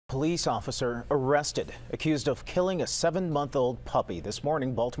police officer arrested, accused of killing a 7-month-old puppy. This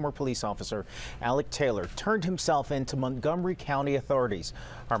morning, Baltimore police officer Alec Taylor turned himself in to Montgomery County authorities.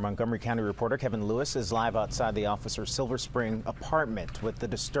 Our Montgomery County reporter Kevin Lewis is live outside the officer's Silver Spring apartment with the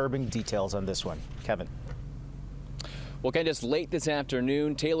disturbing details on this one. Kevin. Well, Ken, just late this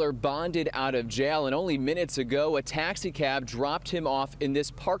afternoon, Taylor bonded out of jail, and only minutes ago, a taxi cab dropped him off in this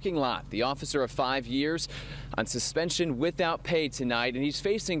parking lot. The officer of 5 years on suspension without pay tonight, and he's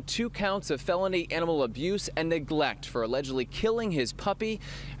facing 2 counts of felony animal abuse and neglect for allegedly killing his puppy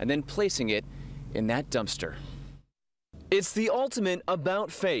and then placing it in that dumpster. It's the ultimate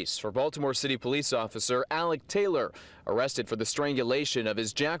about face for Baltimore City police officer Alec Taylor, arrested for the strangulation of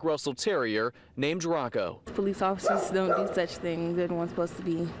his Jack Russell Terrier named Rocco. Police officers don't do such things. They're the ones supposed to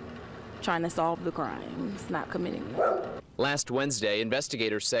be trying to solve the crimes, not committing them. Last Wednesday,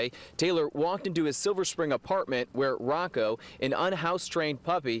 investigators say Taylor walked into his Silver Spring apartment where Rocco, an unhouse-trained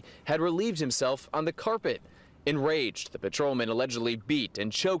puppy, had relieved himself on the carpet. Enraged, the patrolman allegedly beat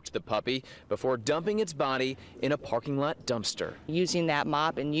and choked the puppy before dumping its body in a parking lot dumpster. Using that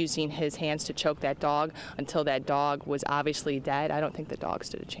mop and using his hands to choke that dog until that dog was obviously dead, I don't think the dog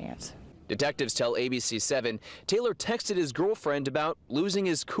stood a chance. Detectives tell ABC7 Taylor texted his girlfriend about losing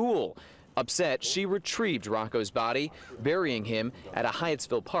his cool. Upset, she retrieved Rocco's body, burying him at a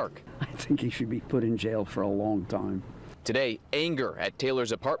Hyattsville park. I think he should be put in jail for a long time. Today, anger at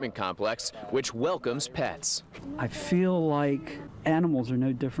Taylor's apartment complex, which welcomes pets. I feel like animals are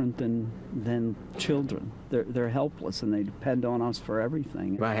no different than children. They're helpless and they depend on us for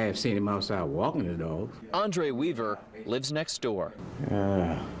everything. I have seen him outside walking the dogs. Andre Weaver lives next door.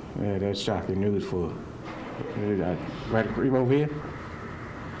 Yeah, that's shocking news for right over here.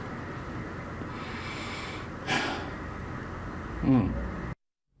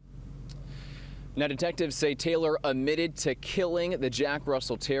 Now, detectives say Taylor admitted to killing the Jack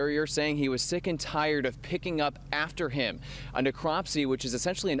Russell Terrier, saying he was sick and tired of picking up after him. A necropsy, which is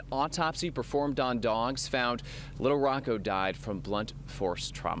essentially an autopsy performed on dogs, found little Rocco died from blunt force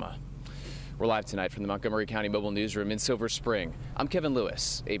trauma. We're live tonight from the Montgomery County Mobile Newsroom in Silver Spring. I'm Kevin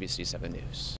Lewis, ABC 7 News.